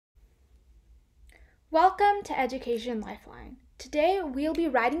Welcome to Education Lifeline. Today we'll be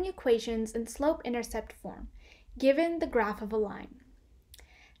writing equations in slope-intercept form, given the graph of a line.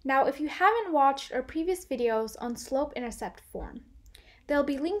 Now, if you haven't watched our previous videos on slope-intercept form, they'll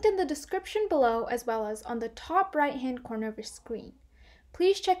be linked in the description below as well as on the top right-hand corner of your screen.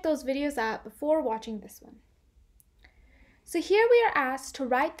 Please check those videos out before watching this one. So here we are asked to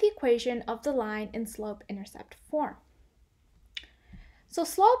write the equation of the line in slope-intercept form. So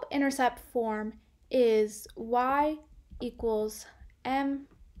slope-intercept form is y equals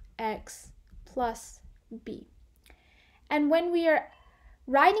mx plus b. And when we are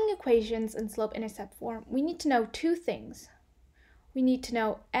writing equations in slope-intercept form, we need to know two things. We need to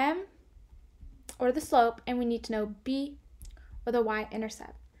know m, or the slope, and we need to know b, or the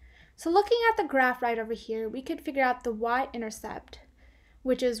y-intercept. So looking at the graph right over here, we could figure out the y-intercept,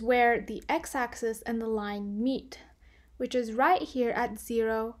 which is where the x-axis and the line meet, which is right here at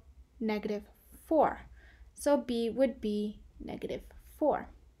 0, -4. So b would be -4.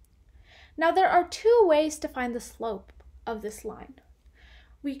 Now there are two ways to find the slope of this line.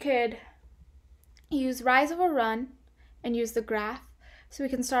 We could use rise over run and use the graph. So we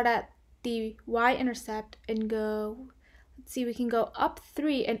can start at the y-intercept and go, let's see, we can go up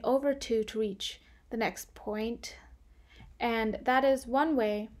 3 and over 2 to reach the next point. And that is one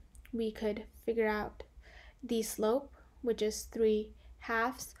way we could figure out the slope, which is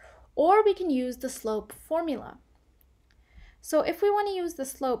 3/2. Or we can use the slope formula. So if we want to use the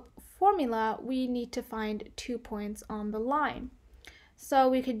slope formula, we need to find 2 points on the line. So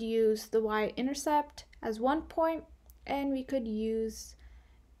we could use the y-intercept as 1 point, and we could use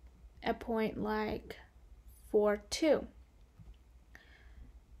a point like 4, 2.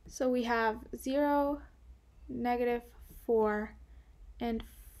 So we have 0, -4, and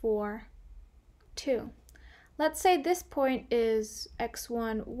 4, 2. Let's say this point is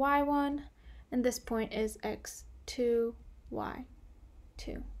x1, y1, and this point is x2,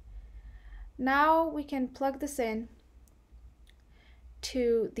 y2. Now we can plug this in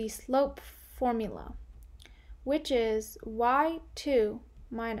to the slope formula, which is y2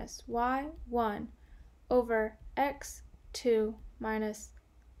 minus y1 over x2 minus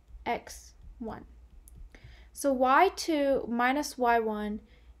x1. So y2 minus y1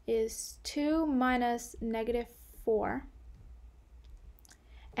 is 2 minus -4,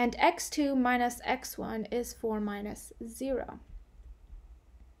 and x2 minus x1 is 4 minus 0.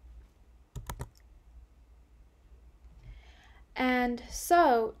 And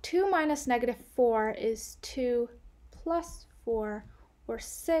so 2 minus -4 is 2 plus 4, or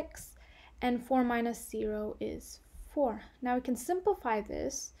 6, and 4 minus 0 is 4. Now we can simplify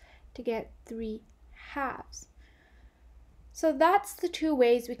this to get 3/2. So that's the two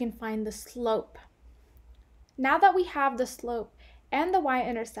ways we can find the slope. Now that we have the slope and the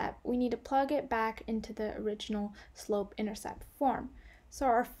y-intercept, we need to plug it back into the original slope-intercept form. So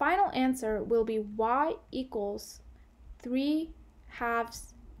our final answer will be y equals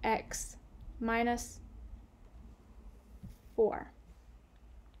 3/2 x minus 4.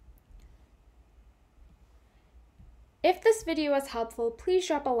 If this video was helpful, please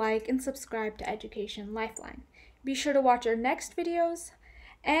drop a like and subscribe to Education Lifeline. Be sure to watch our next videos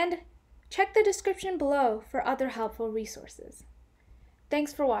and check the description below for other helpful resources.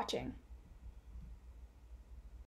 Thanks for watching.